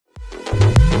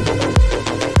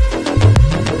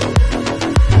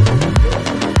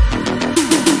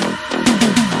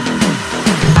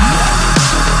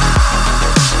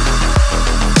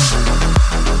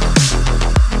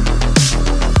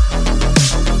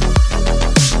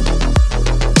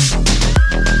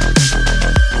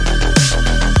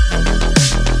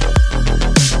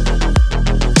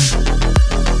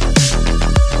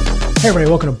Hey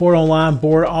everybody, welcome to Board Online,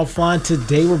 Board Offline.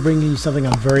 Today we're bringing you something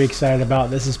I'm very excited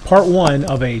about. This is part one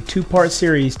of a two-part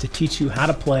series to teach you how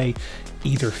to play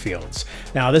Etherfields.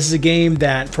 Now this is a game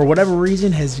that for whatever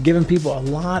reason has given people a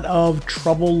lot of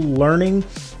trouble learning.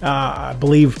 I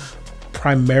believe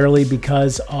primarily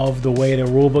because of the way the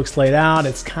rule book's laid out.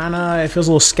 It feels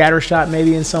a little scattershot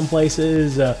maybe in some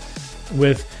places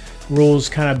with rules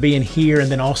kind of being here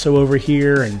and then also over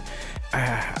here. And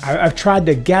I've tried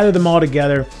to gather them all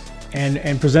together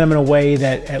and present them in a way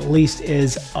that at least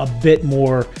is a bit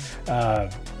more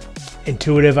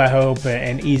intuitive, I hope,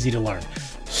 and easy to learn.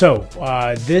 So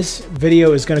this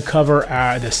video is going to cover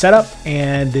the setup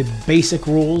and the basic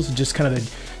rules, just kind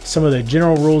of some of the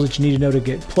general rules that you need to know to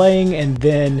get playing, and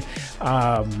then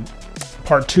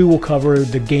part two will cover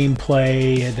the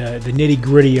gameplay, the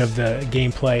nitty-gritty of the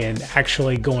gameplay, and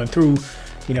actually going through,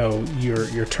 you know,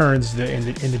 your turns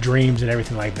in the dreams and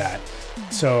everything like that.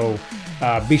 So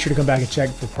be sure to come back and check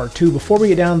for part two. Before we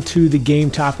get down to the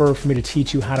game topper for me to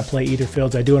teach you how to play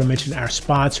Etherfields, I do want to mention our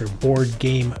sponsor, Board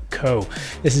Game Co.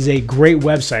 This is a great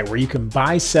website where you can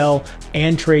buy, sell,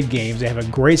 and trade games. They have a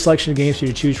great selection of games for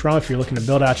you to choose from if you're looking to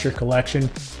build out your collection.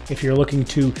 If you're looking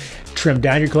to trim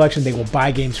down your collection, they will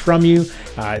buy games from you.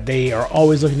 They are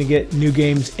always looking to get new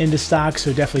games into stock,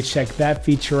 so definitely check that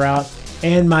feature out.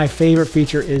 And my favorite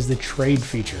feature is the trade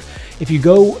feature. If you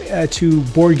go to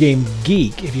Board Game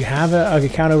Geek, if you have an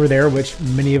account over there, which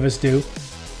many of us do,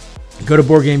 go to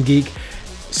Board Game Geek,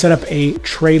 set up a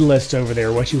trade list over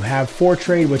there, what you have for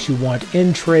trade, what you want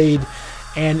in trade,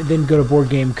 and then go to Board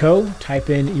Game Co.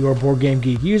 Type in your Board Game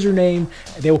Geek username.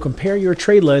 They will compare your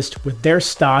trade list with their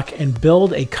stock and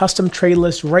build a custom trade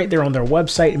list right there on their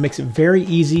website. It makes it very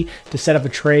easy to set up a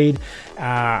trade.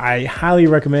 I highly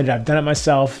recommend it. I've done it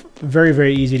myself. Very,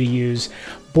 very easy to use.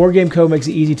 Board Game Co. makes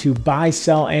it easy to buy,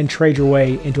 sell, and trade your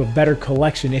way into a better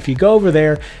collection. If you go over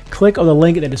there, click on the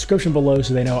link in the description below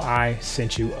so they know I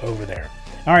sent you over there.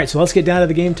 All right, so let's get down to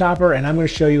the game topper, and I'm going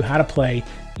to show you how to play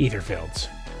Etherfields.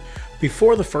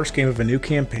 Before the first game of a new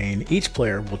campaign, each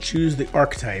player will choose the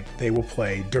archetype they will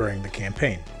play during the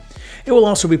campaign. It will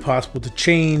also be possible to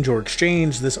change or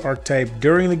exchange this archetype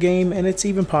during the game, and it's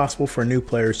even possible for new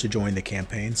players to join the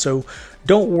campaign, so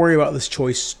don't worry about this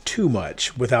choice too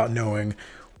much without knowing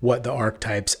what the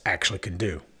archetypes actually can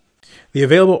do. The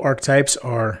available archetypes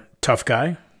are Tough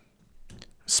Guy,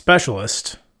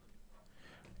 Specialist,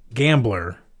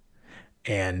 Gambler,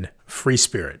 and Free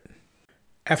Spirit.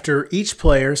 After each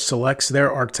player selects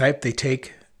their archetype, they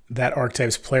take that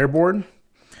archetype's player board,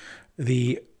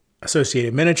 the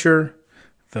associated miniature,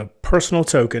 the personal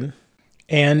token,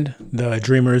 and the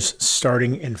Dreamer's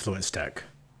starting influence deck.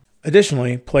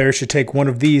 Additionally, players should take one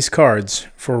of these cards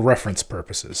for reference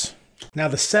purposes. Now,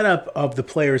 the setup of the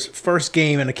player's first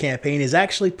game in a campaign is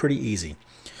actually pretty easy.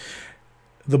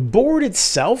 The board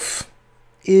itself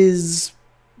is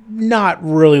not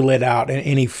really laid out in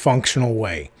any functional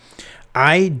way.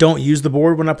 I don't use the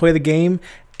board when I play the game,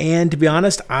 and to be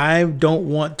honest, I don't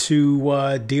want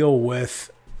to deal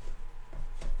with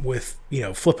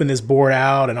flipping this board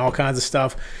out and all kinds of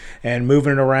stuff and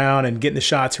moving it around and getting the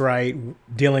shots right,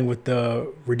 dealing with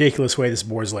the ridiculous way this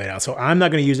board is laid out. So I'm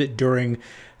not going to use it during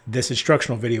this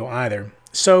instructional video either.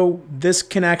 So this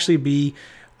can actually be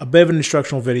a bit of an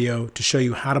instructional video to show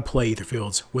you how to play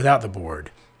Etherfields without the board.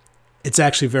 It's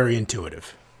actually very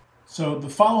intuitive. So the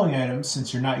following items,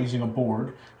 since you're not using a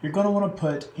board, you're going to want to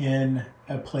put in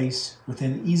a place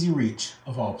within easy reach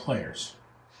of all players.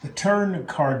 The turn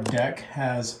card deck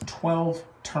has 12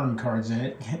 turn cards in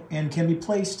it and can be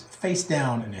placed face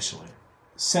down initially.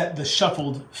 Set the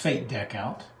shuffled fate deck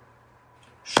out.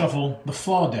 Shuffle the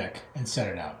flaw deck and set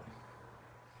it out.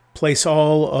 Place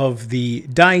all of the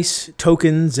dice,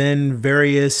 tokens, and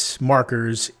various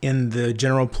markers in the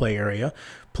general play area.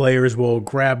 Players will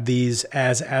grab these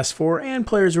as asked for, and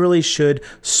players really should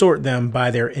sort them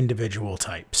by their individual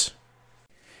types.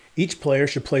 Each player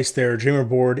should place their Dreamer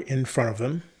board in front of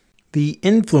them. The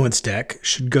influence deck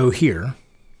should go here.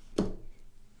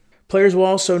 Players will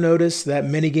also notice that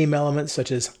minigame elements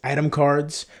such as item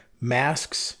cards,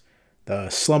 masks, the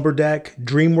slumber deck,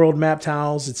 dream world map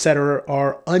tiles, etc.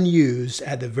 are unused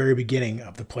at the very beginning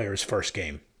of the player's first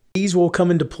game. These will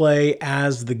come into play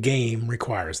as the game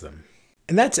requires them.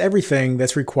 And that's everything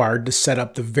that's required to set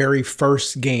up the very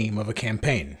first game of a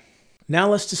campaign. Now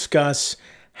let's discuss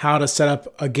how to set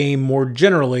up a game more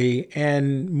generally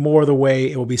and more the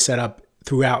way it will be set up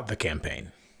throughout the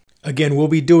campaign. Again, we'll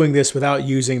be doing this without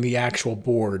using the actual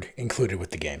board included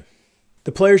with the game.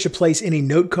 The player should place any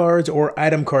note cards or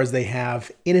item cards they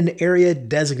have in an area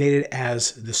designated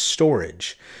as the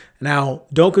storage. Now,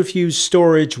 don't confuse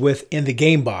storage with in the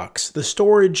game box. The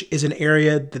storage is an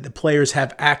area that the players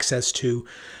have access to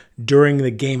during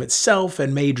the game itself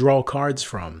and may draw cards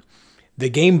from. The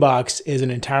game box is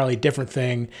an entirely different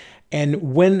thing,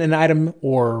 and when an item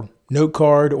or note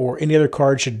card or any other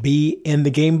card should be in the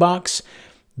game box,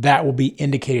 that will be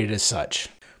indicated as such.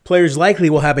 Players likely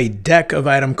will have a deck of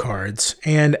item cards,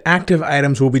 and active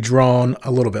items will be drawn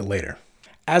a little bit later.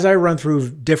 As I run through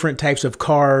different types of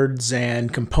cards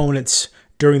and components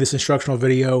during this instructional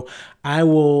video, I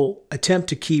will attempt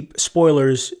to keep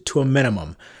spoilers to a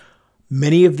minimum.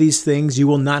 Many of these things you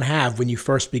will not have when you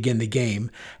first begin the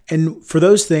game, and for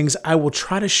those things, I will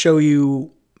try to show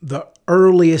you the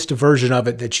earliest version of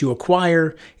it that you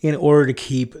acquire in order to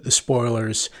keep the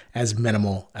spoilers as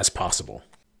minimal as possible.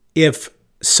 If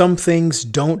some things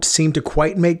don't seem to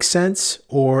quite make sense,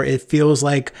 or it feels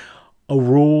like a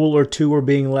rule or two are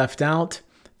being left out,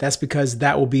 that's because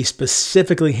that will be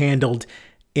specifically handled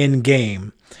in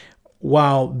game.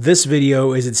 While this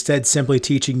video is instead simply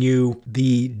teaching you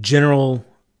the general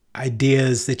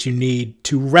ideas that you need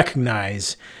to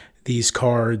recognize these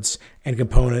cards and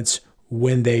components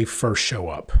when they first show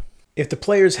up. If the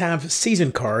players have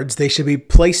season cards, they should be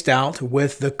placed out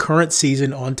with the current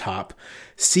season on top.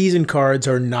 Season cards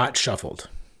are not shuffled.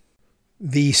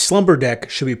 The slumber deck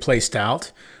should be placed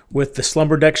out with the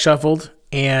slumber deck shuffled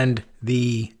and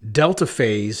the Delta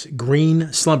Phase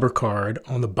green slumber card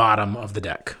on the bottom of the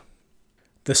deck.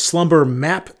 The slumber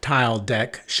map tile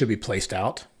deck should be placed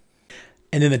out.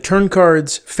 And then the turn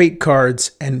cards, fate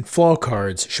cards, and flaw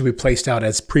cards should be placed out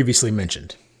as previously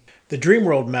mentioned. The Dream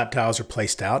World map tiles are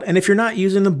placed out, and if you're not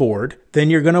using the board, then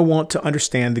you're going to want to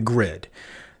understand the grid.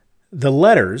 The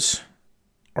letters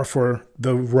are for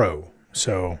the row,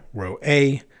 so row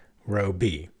A, row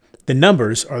B. The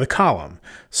numbers are the column,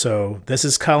 so this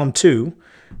is column 2.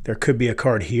 There could be a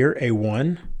card here,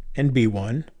 A1 and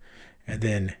B1, and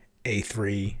then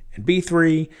A3 and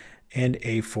B3, and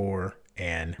A4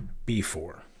 and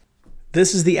B4.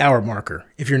 This is the hour marker.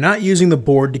 If you're not using the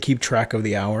board to keep track of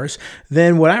the hours,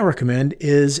 then what I recommend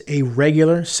is a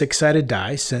regular 6-sided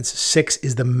die, since 6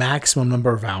 is the maximum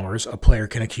number of hours a player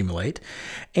can accumulate.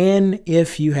 And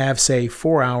if you have, say,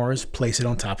 4 hours, place it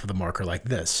on top of the marker like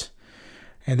this.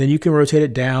 And then you can rotate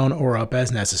it down or up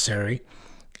as necessary.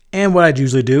 And what I'd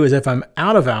usually do is if I'm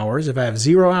out of hours, if I have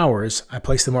 0 hours, I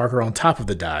place the marker on top of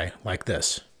the die like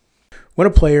this. When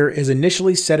a player is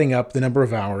initially setting up the number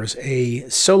of hours, a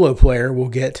solo player will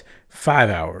get 5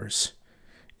 hours.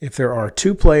 If there are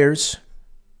 2 players,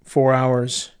 4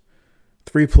 hours,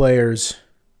 3 players,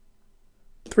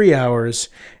 3 hours,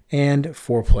 and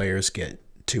 4 players get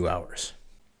 2 hours.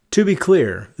 To be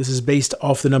clear, this is based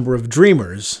off the number of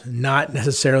dreamers, not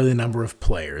necessarily the number of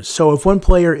players. So if one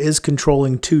player is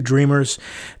controlling 2 dreamers,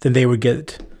 then they would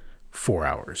get 4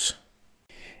 hours.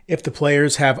 If the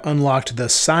players have unlocked the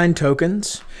sign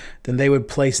tokens, then they would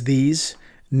place these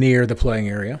near the playing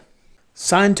area.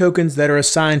 Sign tokens that are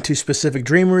assigned to specific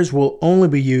dreamers will only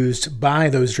be used by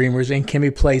those dreamers and can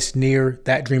be placed near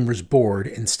that dreamer's board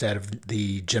instead of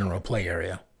the general play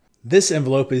area. This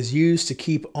envelope is used to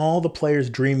keep all the players'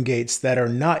 dream gates that are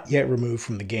not yet removed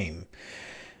from the game.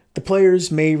 The players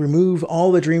may remove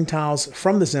all the dream tiles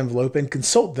from this envelope and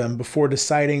consult them before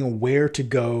deciding where to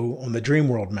go on the Dream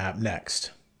World map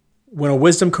next. When a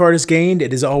wisdom card is gained,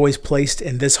 it is always placed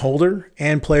in this holder,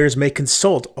 and players may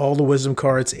consult all the wisdom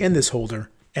cards in this holder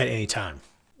at any time.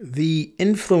 The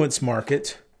influence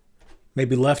market may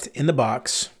be left in the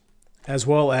box, as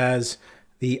well as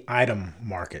the item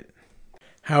market.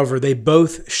 However, they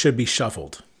both should be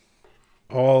shuffled.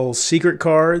 All secret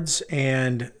cards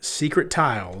and secret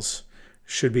tiles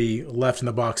should be left in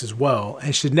the box as well,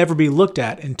 and should never be looked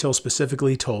at until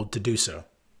specifically told to do so.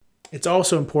 It's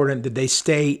also important that they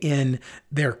stay in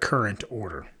their current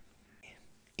order.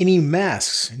 Any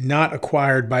masks not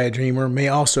acquired by a dreamer may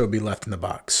also be left in the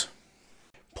box.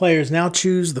 Players now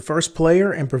choose the first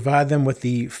player and provide them with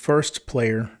the first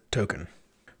player token.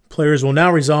 Players will now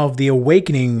resolve the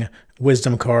Awakening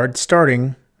Wisdom card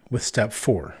starting with step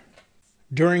 4.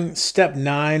 During step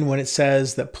 9, when it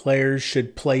says that players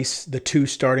should place the 2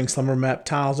 starting slumber map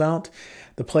tiles out,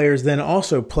 the players then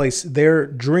also place their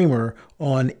dreamer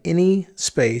on any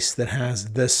space that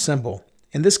has this symbol.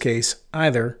 In this case,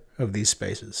 either of these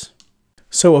spaces.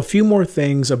 So a few more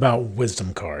things about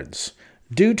wisdom cards.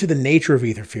 Due to the nature of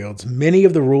Etherfields, many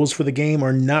of the rules for the game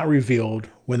are not revealed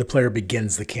when the player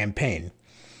begins the campaign.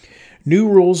 New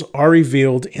rules are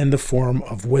revealed in the form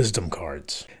of wisdom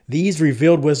cards. These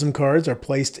revealed wisdom cards are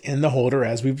placed in the holder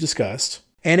as we've discussed,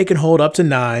 And it can hold up to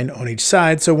 9 on each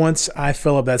side, so once I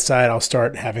fill up that side, I'll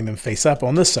start having them face up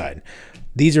on this side.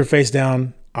 These are face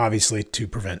down, obviously to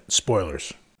prevent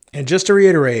spoilers. And just to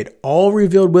reiterate, all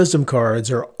revealed wisdom cards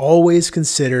are always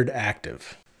considered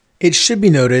active. It should be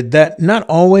noted that not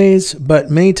always, but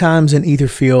many times in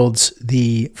Etherfields,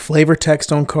 the flavor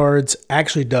text on cards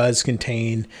actually does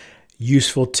contain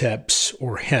useful tips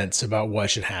or hints about what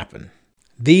should happen.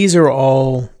 These are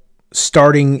all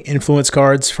starting influence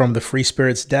cards from the Free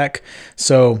Spirits deck,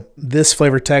 so this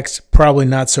flavor text probably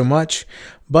not so much,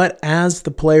 but as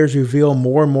the players reveal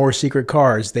more and more secret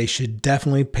cards, they should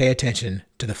definitely pay attention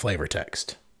to the flavor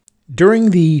text. During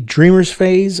the Dreamers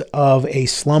phase of a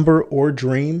slumber or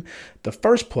dream, the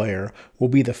first player will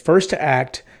be the first to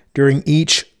act during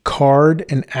each card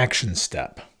and action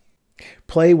step.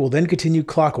 Play will then continue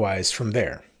clockwise from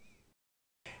there.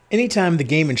 Anytime the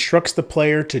game instructs the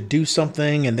player to do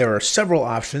something and there are several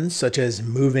options, such as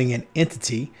moving an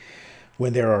entity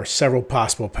when there are several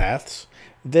possible paths,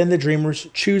 then the Dreamers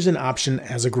choose an option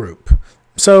as a group.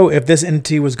 So if this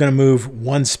entity was going to move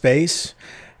one space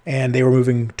and they were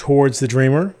moving towards the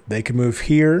Dreamer, they could move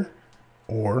here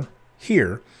or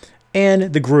here,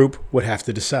 and the group would have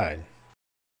to decide.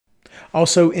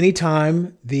 Also,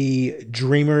 anytime the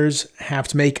Dreamers have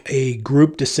to make a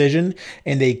group decision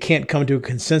and they can't come to a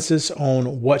consensus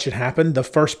on what should happen, the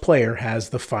first player has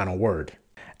the final word.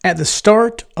 At the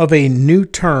start of a new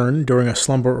turn during a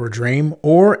slumber or dream,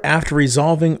 or after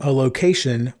resolving a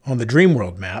location on the Dream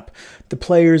World map, the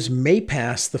players may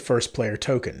pass the first player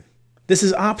token. This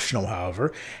is optional,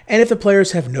 however, and if the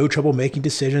players have no trouble making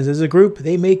decisions as a group,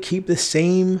 they may keep the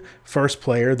same first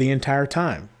player the entire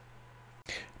time.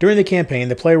 During the campaign,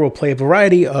 the player will play a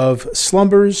variety of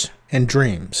slumbers and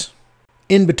dreams.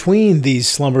 In between these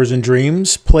slumbers and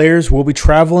dreams, players will be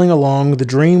traveling along the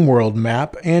Dream World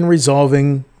map and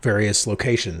resolving various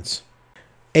locations.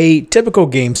 A typical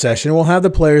game session will have the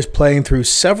players playing through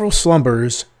several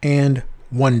slumbers and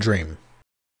one dream.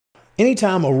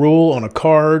 Anytime a rule on a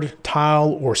card, tile,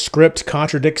 or script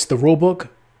contradicts the rulebook,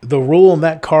 the rule on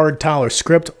that card, tile, or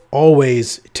script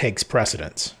always takes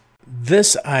precedence.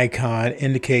 This icon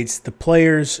indicates the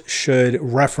players should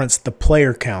reference the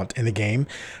player count in the game,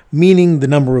 meaning the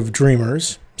number of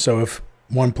dreamers. So if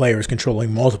one player is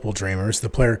controlling multiple dreamers, the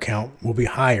player count will be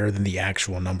higher than the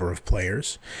actual number of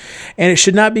players. And it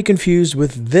should not be confused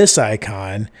with this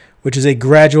icon, which is a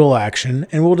gradual action,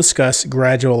 and we'll discuss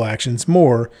gradual actions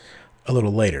more a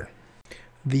little later.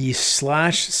 The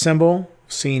slash symbol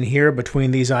seen here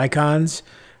between these icons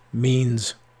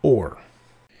means or.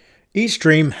 Each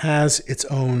dream has its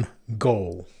own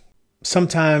goal.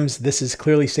 Sometimes this is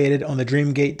clearly stated on the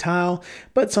dream gate tile,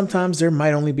 but sometimes there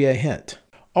might only be a hint.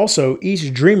 Also,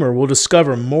 each dreamer will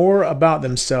discover more about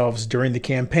themselves during the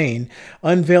campaign,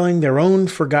 unveiling their own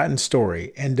forgotten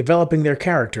story and developing their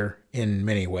character in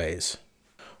many ways.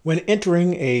 When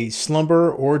entering a slumber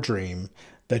or dream,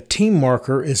 the team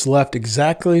marker is left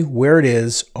exactly where it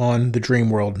is on the Dream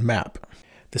World map.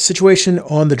 The situation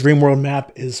on the Dream World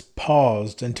map is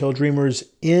paused until dreamers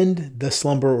end the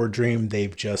slumber or dream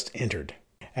they've just entered.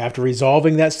 After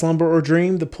resolving that slumber or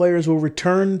dream, the players will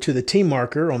return to the team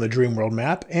marker on the Dream World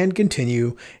map and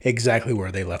continue exactly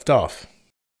where they left off.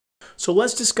 So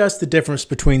let's discuss the difference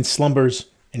between slumbers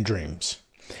and dreams.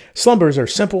 Slumbers are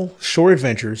simple, short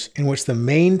adventures in which the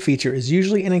main feature is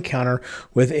usually an encounter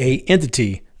with an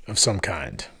entity of some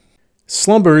kind.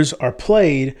 Slumbers are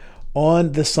played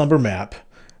on the slumber map.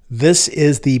 This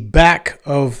is the back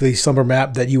of the slumber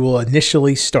map that you will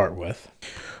initially start with.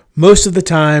 Most of the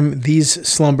time, these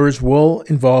slumbers will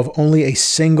involve only a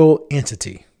single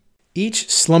entity. Each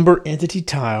slumber entity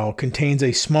tile contains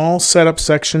a small setup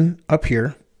section up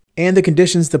here, and the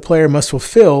conditions the player must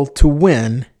fulfill to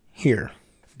win here.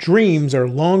 Dreams are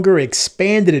longer,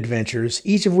 expanded adventures,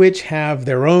 each of which have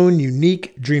their own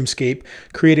unique dreamscape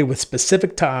created with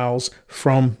specific tiles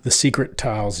from the Secret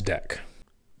Tiles deck.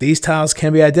 These tiles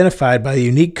can be identified by the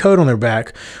unique code on their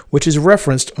back, which is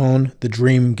referenced on the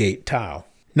Dream Gate tile.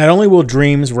 Not only will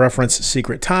dreams reference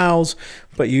secret tiles,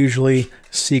 but usually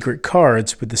secret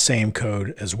cards with the same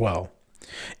code as well.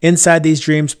 Inside these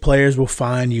dreams, players will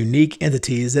find unique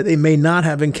entities that they may not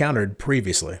have encountered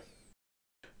previously.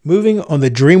 Moving on the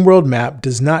Dream World map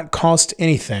does not cost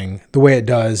anything the way it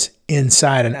does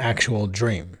inside an actual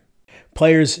dream.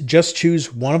 Players just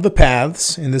choose one of the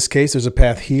paths. In this case, there's a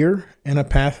path here and a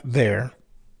path there,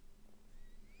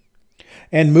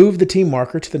 and move the team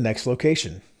marker to the next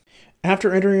location.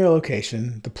 After entering a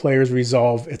location, the players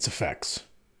resolve its effects.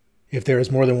 If there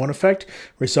is more than one effect,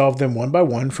 resolve them one by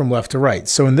one from left to right.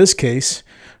 So in this case,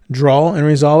 draw and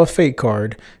resolve a fate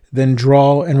card, then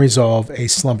draw and resolve a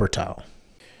slumber tile.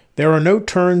 There are no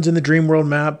turns in the Dream World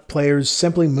map. Players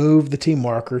simply move the team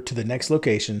marker to the next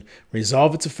location,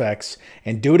 resolve its effects,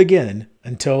 and do it again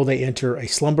until they enter a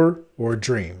slumber or a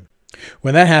dream.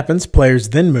 When that happens, players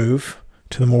then move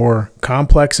to the more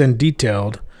complex and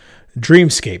detailed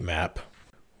Dreamscape map,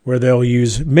 where they'll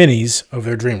use minis of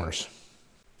their dreamers.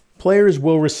 Players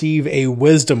will receive a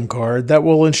wisdom card that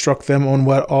will instruct them on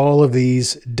what all of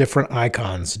these different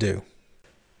icons do.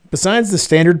 Besides the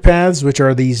standard paths, which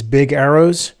are these big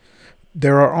arrows,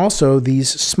 there are also these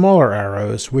smaller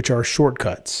arrows, which are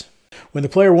shortcuts. When the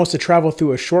player wants to travel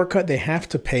through a shortcut, they have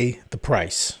to pay the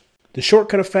price. The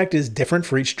shortcut effect is different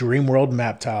for each Dream World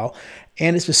map tile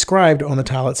and is described on the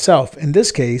tile itself. In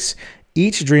this case,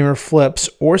 each dreamer flips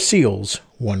or seals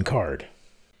one card.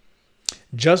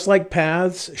 Just like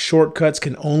paths, shortcuts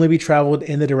can only be traveled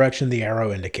in the direction the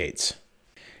arrow indicates.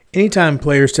 Anytime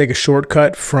players take a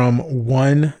shortcut from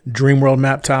one Dream World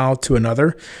map tile to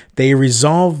another, they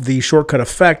resolve the shortcut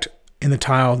effect in the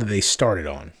tile that they started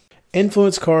on.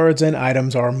 Influence cards and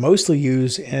items are mostly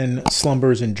used in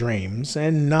Slumbers and Dreams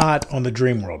and not on the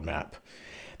Dream World map.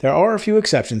 There are a few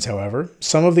exceptions, however.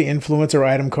 Some of the influence or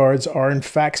item cards are in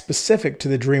fact specific to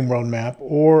the Dream World map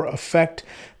or affect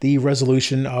the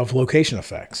resolution of location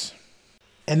effects.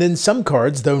 And then some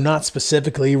cards, though not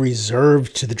specifically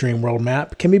reserved to the Dream World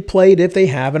map, can be played if they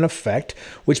have an effect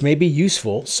which may be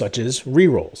useful, such as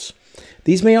rerolls.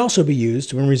 These may also be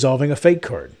used when resolving a fate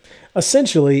card.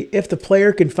 Essentially, if the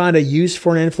player can find a use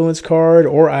for an influence card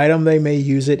or item, they may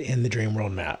use it in the Dream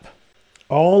World map.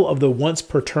 All of the once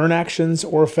per turn actions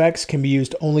or effects can be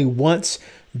used only once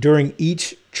during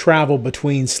each travel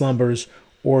between slumbers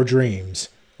or dreams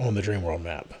on the Dream World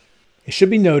map. It should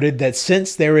be noted that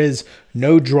since there is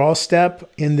no draw step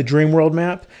in the Dream World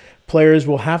map, players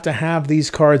will have to have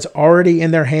these cards already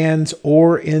in their hands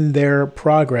or in their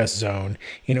progress zone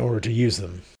in order to use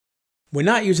them. When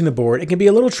not using the board, it can be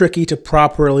a little tricky to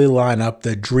properly line up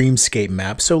the Dreamscape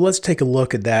map, so let's take a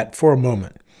look at that for a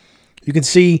moment. You can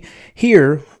see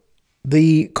here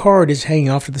the card is hanging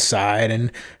off to the side,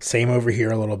 and same over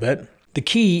here a little bit. The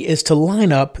key is to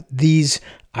line up these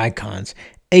icons.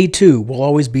 A2 will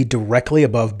always be directly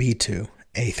above B2,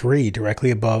 A3 directly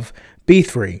above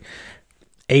B3.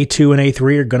 A2 and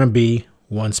A3 are going to be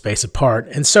one space apart,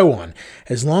 and so on.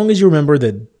 As long as you remember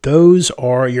that those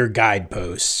are your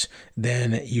guideposts,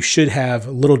 then you should have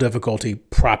little difficulty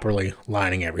properly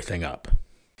lining everything up.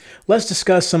 Let's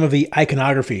discuss some of the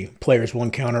iconography players will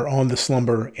encounter on the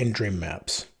Slumber and Dream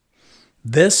maps.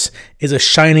 This is a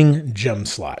shining gem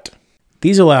slot.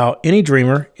 These allow any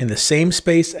dreamer in the same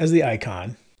space as the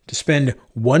icon to spend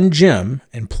one gem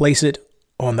and place it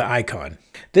on the icon.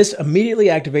 This immediately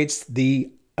activates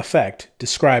the effect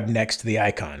described next to the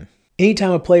icon.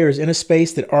 Anytime a player is in a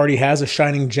space that already has a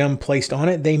shining gem placed on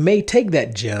it, they may take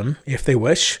that gem if they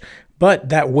wish, but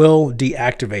that will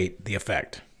deactivate the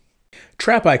effect.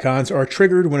 Trap icons are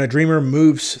triggered when a dreamer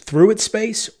moves through its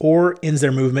space or ends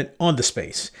their movement on the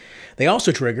space. They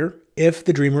also trigger if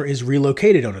the dreamer is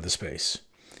relocated onto the space.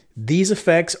 These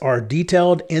effects are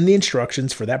detailed in the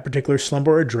instructions for that particular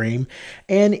slumber or dream,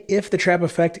 and if the trap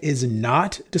effect is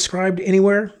not described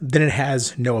anywhere, then it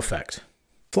has no effect.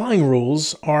 Flying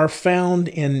rules are found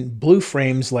in blue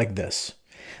frames like this.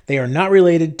 They are not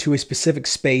related to a specific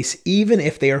space, even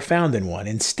if they are found in one.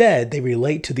 Instead, they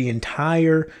relate to the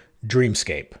entire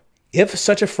dreamscape. If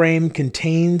such a frame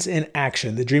contains an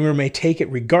action, the dreamer may take it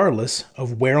regardless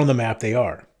of where on the map they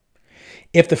are.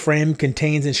 If the frame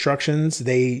contains instructions,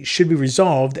 they should be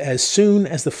resolved as soon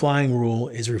as the flying rule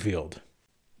is revealed.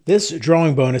 This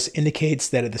drawing bonus indicates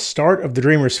that at the start of the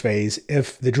dreamer's phase,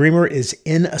 if the dreamer is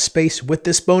in a space with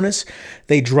this bonus,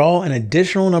 they draw an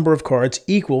additional number of cards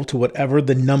equal to whatever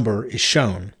the number is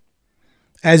shown.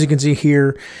 As you can see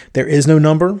here, there is no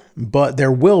number, but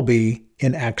there will be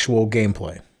in actual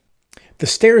gameplay. The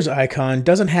stairs icon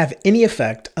doesn't have any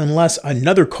effect unless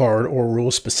another card or rule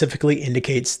specifically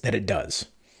indicates that it does.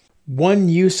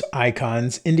 One-use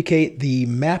icons indicate the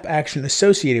map action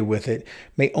associated with it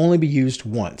may only be used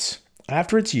once.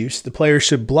 After its use, the player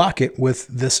should block it with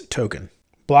this token.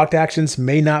 Blocked actions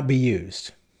may not be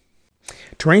used.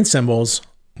 Terrain symbols,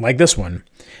 like this one,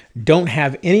 don't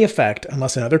have any effect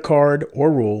unless another card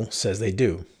or rule says they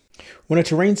do. When a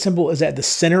terrain symbol is at the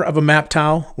center of a map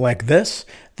tile, like this,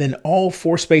 then all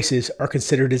 4 spaces are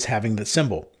considered as having the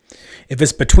symbol. If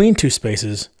it's between 2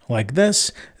 spaces, like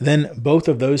this, then both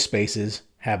of those spaces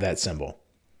have that symbol.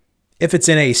 If it's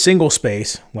in a single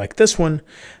space, like this one,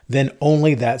 then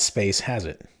only that space has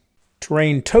it.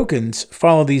 Terrain tokens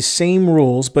follow these same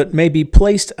rules, but may be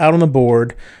placed out on the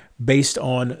board based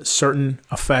on certain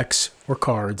effects or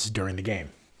cards during the game.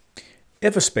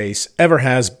 If a space ever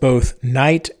has both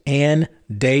night and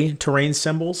day terrain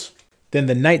symbols, then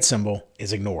the night symbol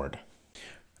is ignored.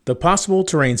 The possible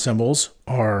terrain symbols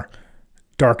are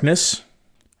darkness,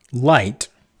 light,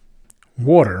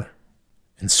 water,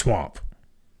 and swamp.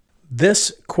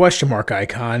 This question mark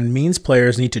icon means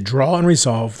players need to draw and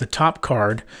resolve the top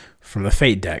card from the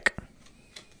Fate deck.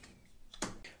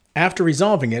 After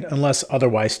resolving it, unless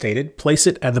otherwise stated, place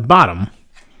it at the bottom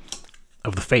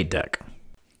of the Fate deck.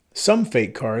 Some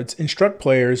Fate cards instruct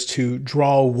players to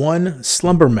draw one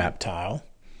slumber map tile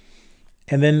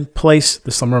and then place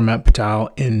the slumber map tile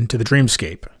into the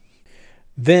Dreamscape.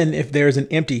 Then, if there's an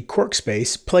empty quirk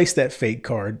space, place that Fate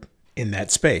card in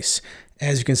that space.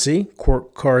 As you can see,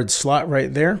 quirk card slot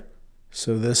right there,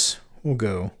 so this will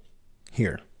go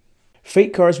here.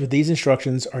 Fate cards with these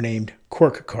instructions are named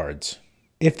quirk cards.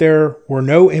 If there were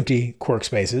no empty quirk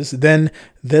spaces, then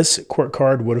this quirk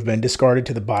card would have been discarded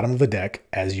to the bottom of the deck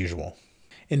as usual.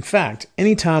 In fact,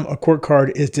 anytime a quirk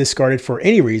card is discarded for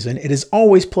any reason, it is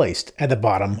always placed at the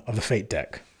bottom of the Fate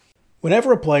deck.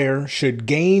 Whenever a player should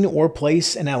gain or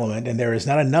place an element and there is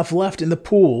not enough left in the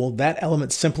pool, that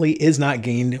element simply is not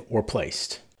gained or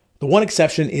placed. The one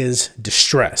exception is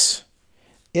distress.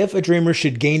 If a dreamer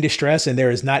should gain distress and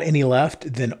there is not any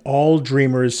left, then all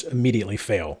dreamers immediately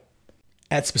fail.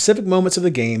 At specific moments of the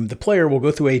game, the player will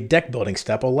go through a deck building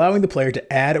step, allowing the player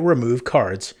to add or remove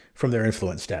cards from their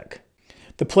influence deck.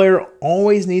 The player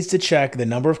always needs to check the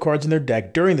number of cards in their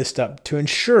deck during this step to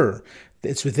ensure that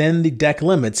it's within the deck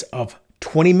limits of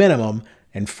 20 minimum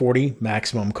and 40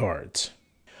 maximum cards.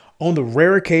 On the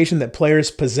rare occasion that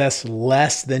players possess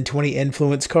less than 20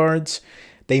 influence cards,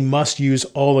 they must use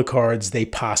all the cards they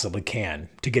possibly can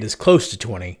to get as close to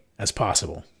 20 as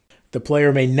possible. The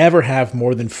player may never have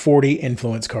more than 40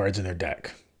 influence cards in their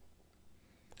deck.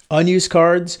 Unused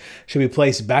cards should be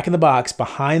placed back in the box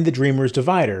behind the Dreamer's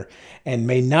divider and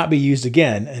may not be used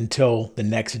again until the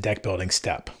next deck building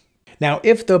step. Now,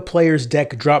 if the player's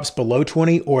deck drops below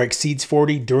 20 or exceeds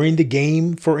 40 during the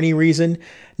game for any reason,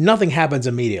 nothing happens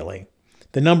immediately.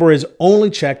 The number is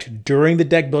only checked during the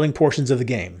deck building portions of the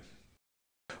game.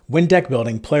 When deck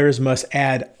building, players must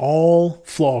add all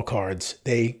flaw cards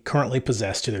they currently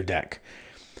possess to their deck.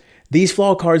 These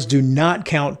flaw cards do not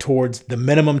count towards the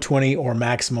minimum 20 or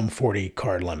maximum 40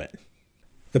 card limit.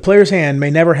 The player's hand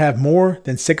may never have more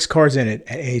than 6 cards in it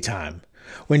at any time.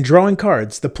 When drawing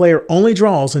cards, the player only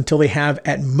draws until they have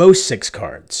at most 6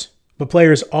 cards, but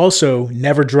players also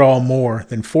never draw more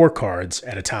than 4 cards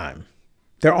at a time.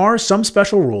 There are some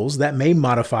special rules that may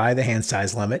modify the hand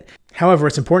size limit. However,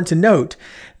 it's important to note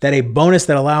that a bonus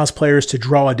that allows players to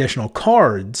draw additional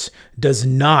cards does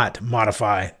not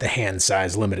modify the hand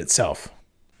size limit itself.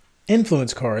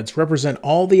 Influence cards represent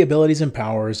all the abilities and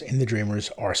powers in the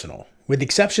Dreamer's arsenal, with the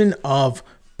exception of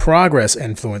progress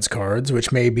influence cards,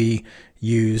 which may be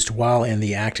used while in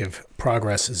the active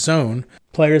progress zone.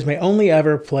 Players may only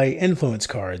ever play influence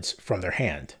cards from their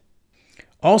hand.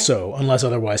 Also, unless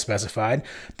otherwise specified,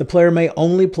 the player may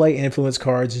only play influence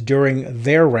cards during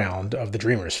their round of the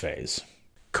Dreamer's phase.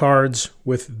 Cards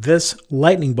with this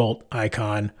lightning bolt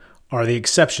icon are the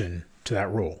exception to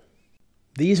that rule.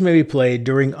 These may be played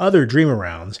during other Dreamer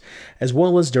rounds, as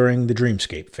well as during the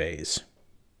Dreamscape phase.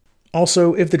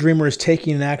 Also, if the Dreamer is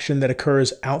taking an action that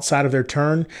occurs outside of their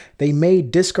turn, they may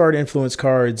discard influence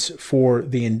cards for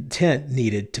the intent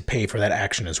needed to pay for that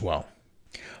action as well.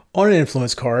 On an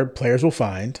influence card, players will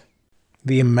find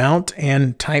the amount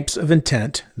and types of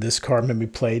intent this card may be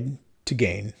played to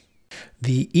gain,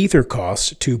 the ether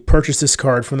cost to purchase this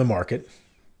card from the market,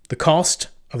 the cost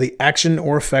of the action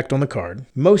or effect on the card.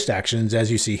 Most actions, as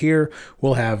you see here,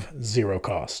 will have 0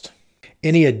 cost.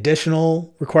 Any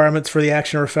additional requirements for the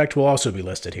action or effect will also be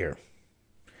listed here.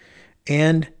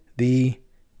 And the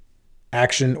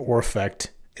action or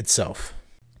effect itself.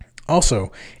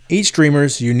 Also, each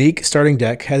Dreamer's unique starting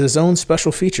deck has its own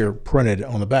special feature printed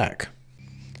on the back.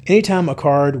 Anytime a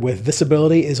card with this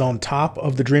ability is on top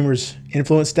of the Dreamer's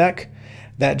influence deck,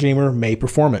 that Dreamer may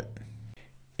perform it.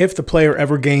 If the player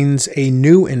ever gains a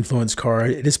new influence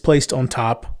card, it is placed on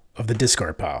top of the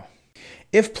discard pile.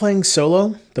 If playing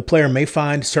solo, the player may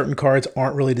find certain cards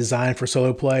aren't really designed for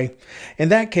solo play. In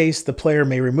that case, the player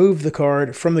may remove the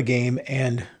card from the game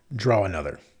and draw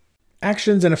another.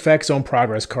 Actions and effects on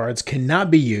progress cards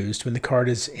cannot be used when the card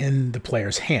is in the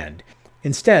player's hand.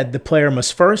 Instead, the player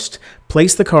must first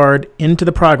place the card into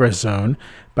the progress zone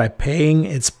by paying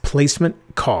its placement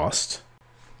cost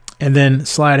and then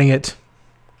sliding it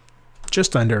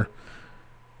just under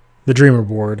the Dreamer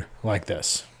board like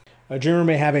this. A Dreamer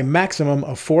may have a maximum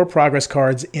of 4 progress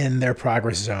cards in their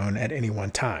progress zone at any one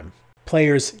time.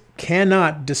 Players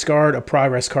cannot discard a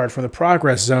progress card from the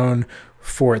progress zone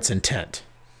for its intent.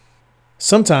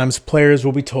 Sometimes players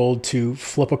will be told to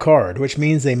flip a card, which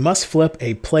means they must flip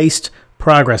a placed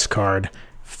progress card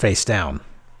face down.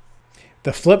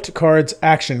 The flipped card's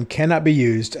action cannot be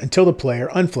used until the player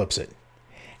unflips it.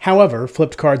 However,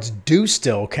 flipped cards do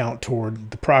still count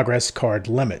toward the progress card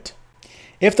limit.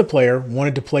 If the player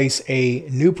wanted to place a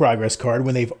new progress card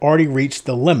when they've already reached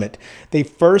the limit, they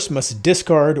first must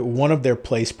discard one of their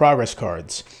placed progress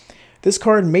cards. This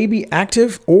card may be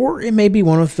active or it may be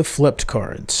one of the flipped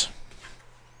cards.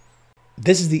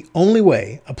 This is the only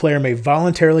way a player may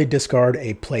voluntarily discard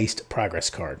a placed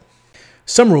progress card.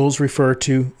 Some rules refer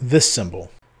to this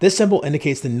symbol. This symbol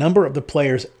indicates the number of the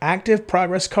player's active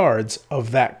progress cards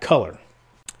of that color.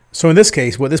 So in this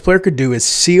case, what this player could do is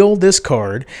seal this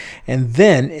card, and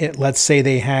then let's say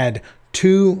they had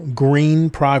 2 green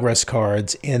progress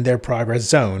cards in their progress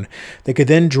zone. They could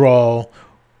then draw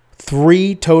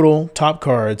 3 total top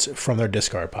cards from their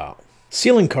discard pile.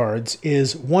 Sealing cards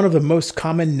is one of the most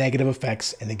common negative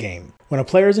effects in the game. When a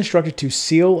player is instructed to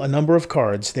seal a number of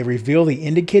cards, they reveal the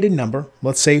indicated number,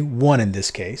 let's say 1 in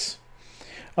this case,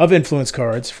 of influence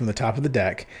cards from the top of the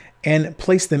deck and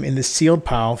place them in the sealed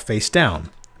pile face down.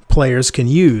 Players can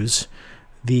use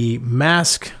the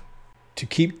mask to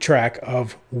keep track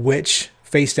of which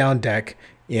face down deck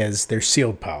is their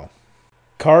sealed pile.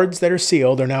 Cards that are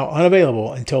sealed are now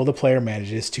unavailable until the player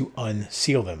manages to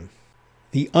unseal them.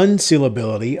 The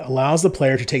unsealability allows the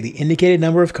player to take the indicated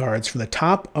number of cards from the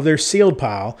top of their sealed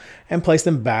pile and place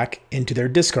them back into their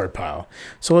discard pile.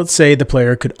 So let's say the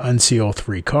player could unseal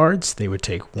 3 cards. They would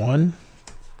take 1,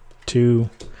 2,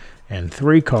 and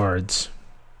 3 cards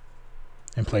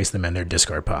and place them in their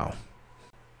discard pile.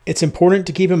 It's important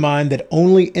to keep in mind that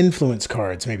only influence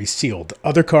cards may be sealed.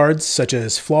 Other cards, such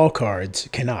as flaw cards,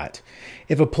 cannot.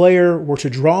 If a player were to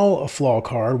draw a flaw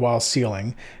card while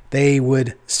sealing, they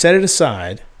would set it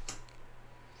aside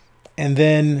and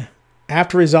then,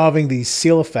 after resolving the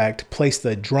seal effect, place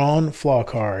the drawn flaw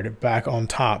card back on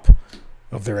top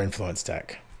of their influence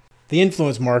deck. The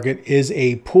influence market is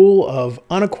a pool of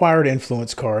unacquired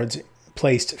influence cards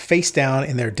placed face down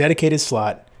in their dedicated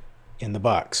slot in the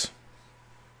box.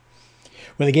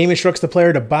 When the game instructs the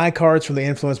player to buy cards from the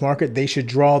influence market, they should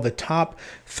draw the top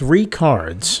 3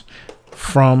 cards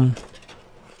from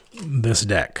this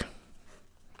deck.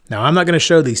 Now, I'm not going to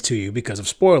show these to you because of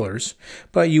spoilers,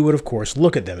 but you would, of course,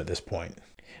 look at them at this point.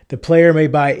 The player may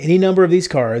buy any number of these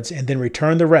cards and then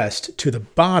return the rest to the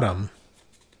bottom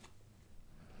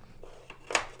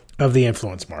of the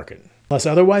influence market. Unless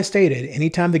otherwise stated,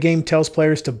 anytime the game tells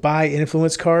players to buy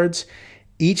influence cards,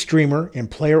 each dreamer in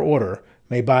player order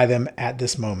may buy them at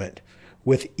this moment,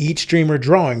 with each dreamer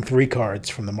drawing 3 cards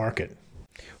from the market.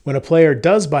 When a player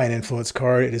does buy an influence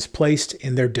card, it is placed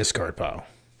in their discard pile.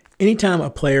 Anytime a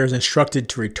player is instructed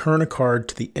to return a card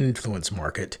to the influence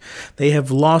market, they have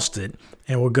lost it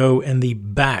and will go in the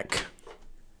back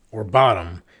or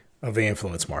bottom of the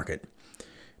influence market.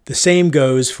 The same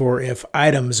goes for if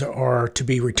items are to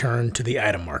be returned to the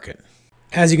item market.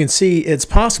 As you can see, it's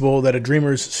possible that a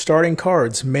dreamer's starting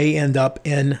cards may end up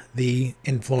in the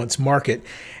influence market.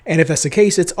 And if that's the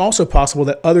case, it's also possible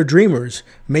that other dreamers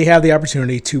may have the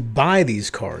opportunity to buy these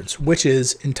cards, which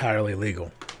is entirely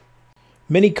legal.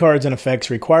 Many cards and effects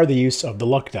require the use of the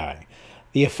luck die.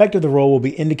 The effect of the roll will be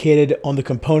indicated on the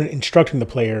component instructing the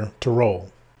player to roll.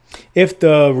 If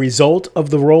the result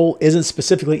of the roll isn't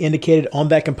specifically indicated on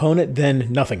that component,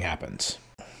 then nothing happens.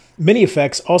 Many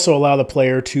effects also allow the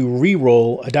player to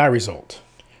re-roll a die result.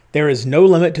 There is no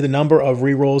limit to the number of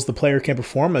re-rolls the player can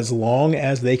perform as long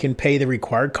as they can pay the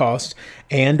required cost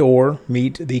and/or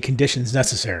meet the conditions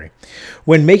necessary.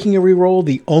 When making a re-roll,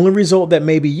 the only result that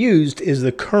may be used is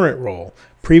the current roll.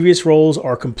 Previous rolls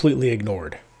are completely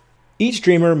ignored. Each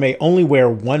dreamer may only wear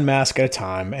 1 mask at a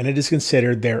time, and it is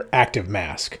considered their active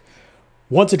mask.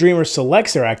 Once a dreamer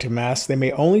selects their active mask, they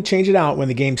may only change it out when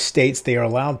the game states they are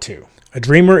allowed to. A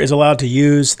dreamer is allowed to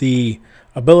use the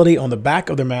ability on the back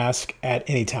of their mask at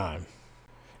any time.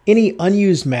 Any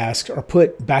unused masks are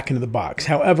put back into the box.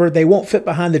 However, they won't fit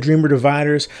behind the dreamer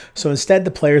dividers, so instead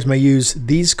the players may use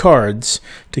these cards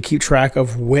to keep track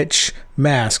of which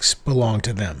masks belong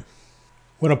to them.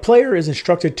 When a player is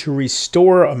instructed to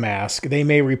restore a mask, they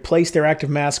may replace their active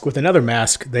mask with another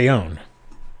mask they own.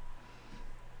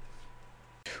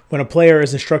 When a player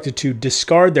is instructed to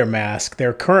discard their mask,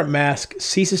 their current mask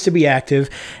ceases to be active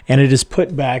and it is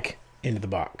put back into the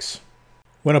box.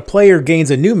 When a player gains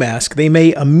a new mask, they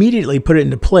may immediately put it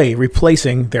into play,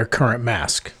 replacing their current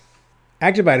mask.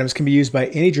 Active items can be used by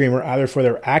any dreamer either for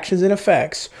their actions and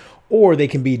effects, or they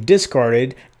can be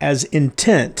discarded as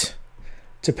intent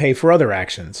to pay for other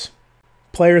actions.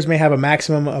 Players may have a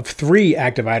maximum of 3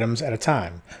 active items at a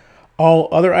time. All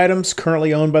other items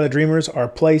currently owned by the Dreamers are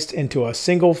placed into a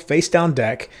single face-down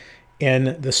deck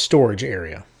in the storage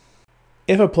area.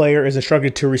 If a player is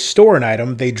instructed to restore an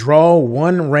item, they draw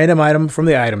 1 random item from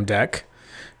the item deck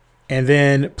and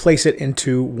then place it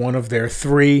into one of their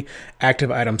 3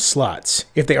 active item slots.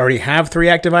 If they already have 3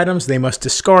 active items, they must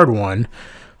discard 1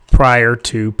 prior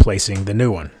to placing the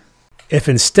new one. If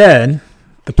instead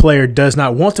the player does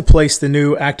not want to place the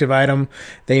new active item,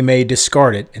 they may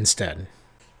discard it instead.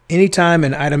 Anytime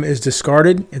an item is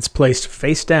discarded, it's placed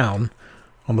face down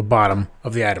on the bottom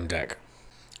of the item deck.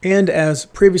 And as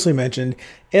previously mentioned,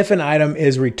 if an item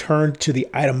is returned to the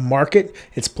item market,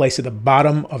 it's placed at the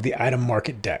bottom of the item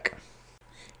market deck.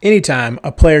 Anytime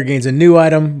a player gains a new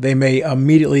item, they may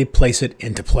immediately place it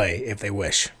into play if they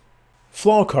wish.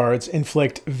 Flaw cards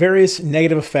inflict various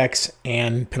negative effects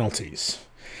and penalties.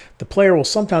 The player will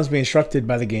sometimes be instructed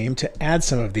by the game to add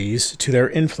some of these to their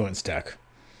influence deck.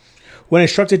 When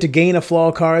instructed to gain a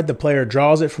flaw card, the player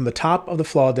draws it from the top of the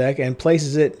flaw deck and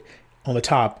places it on the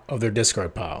top of their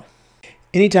discard pile.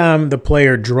 Anytime the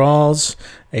player draws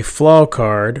a flaw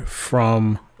card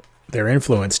from their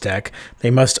influence deck,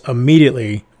 they must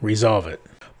immediately resolve it.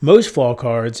 Most flaw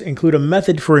cards include a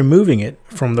method for removing it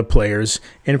from the player's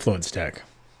influence deck.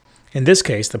 In this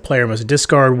case, the player must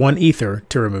discard 1 ether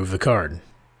to remove the card.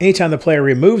 Anytime the player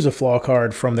removes a flaw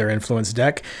card from their influence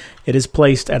deck, it is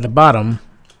placed at the bottom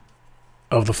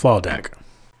of the flaw deck.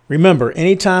 Remember,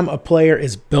 anytime a player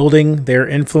is building their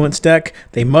influence deck,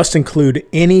 they must include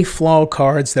any flaw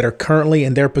cards that are currently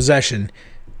in their possession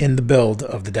in the build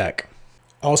of the deck.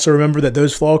 Also remember that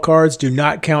those flaw cards do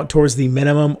not count towards the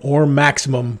minimum or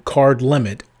maximum card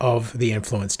limit of the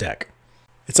influence deck.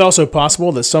 It's also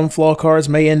possible that some flaw cards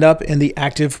may end up in the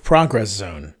active progress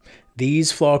zone.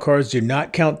 These flaw cards do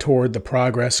not count toward the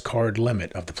progress card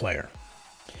limit of the player.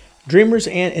 Dreamers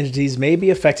and entities may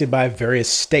be affected by various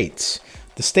states.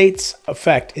 The state's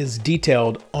effect is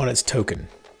detailed on its token.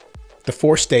 The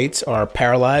 4 states are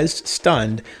paralyzed,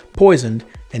 stunned, poisoned,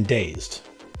 and dazed.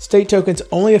 State tokens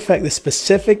only affect the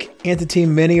specific entity,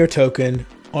 mini, or token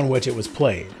on which it was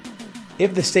played.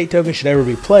 If the state token should ever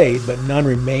be played, but none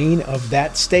remain of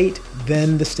that state,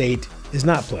 then the state is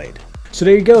not played. So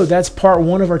there you go. That's part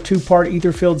 1 of our 2-part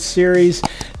Etherfields series.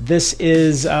 This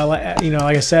is,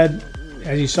 like I said,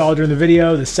 as you saw during the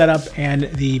video, the setup and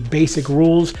the basic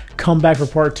rules. Come back for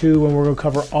part 2 when we're going to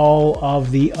cover all of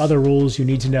the other rules you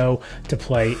need to know to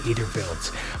play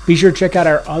Etherfields. Be sure to check out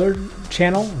our other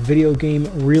channel, Video Game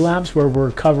Relapse, where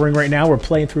we're covering right now. We're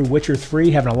playing through Witcher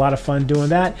 3, having a lot of fun doing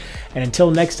that. And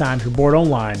until next time, if you're bored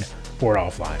online, bored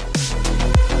offline.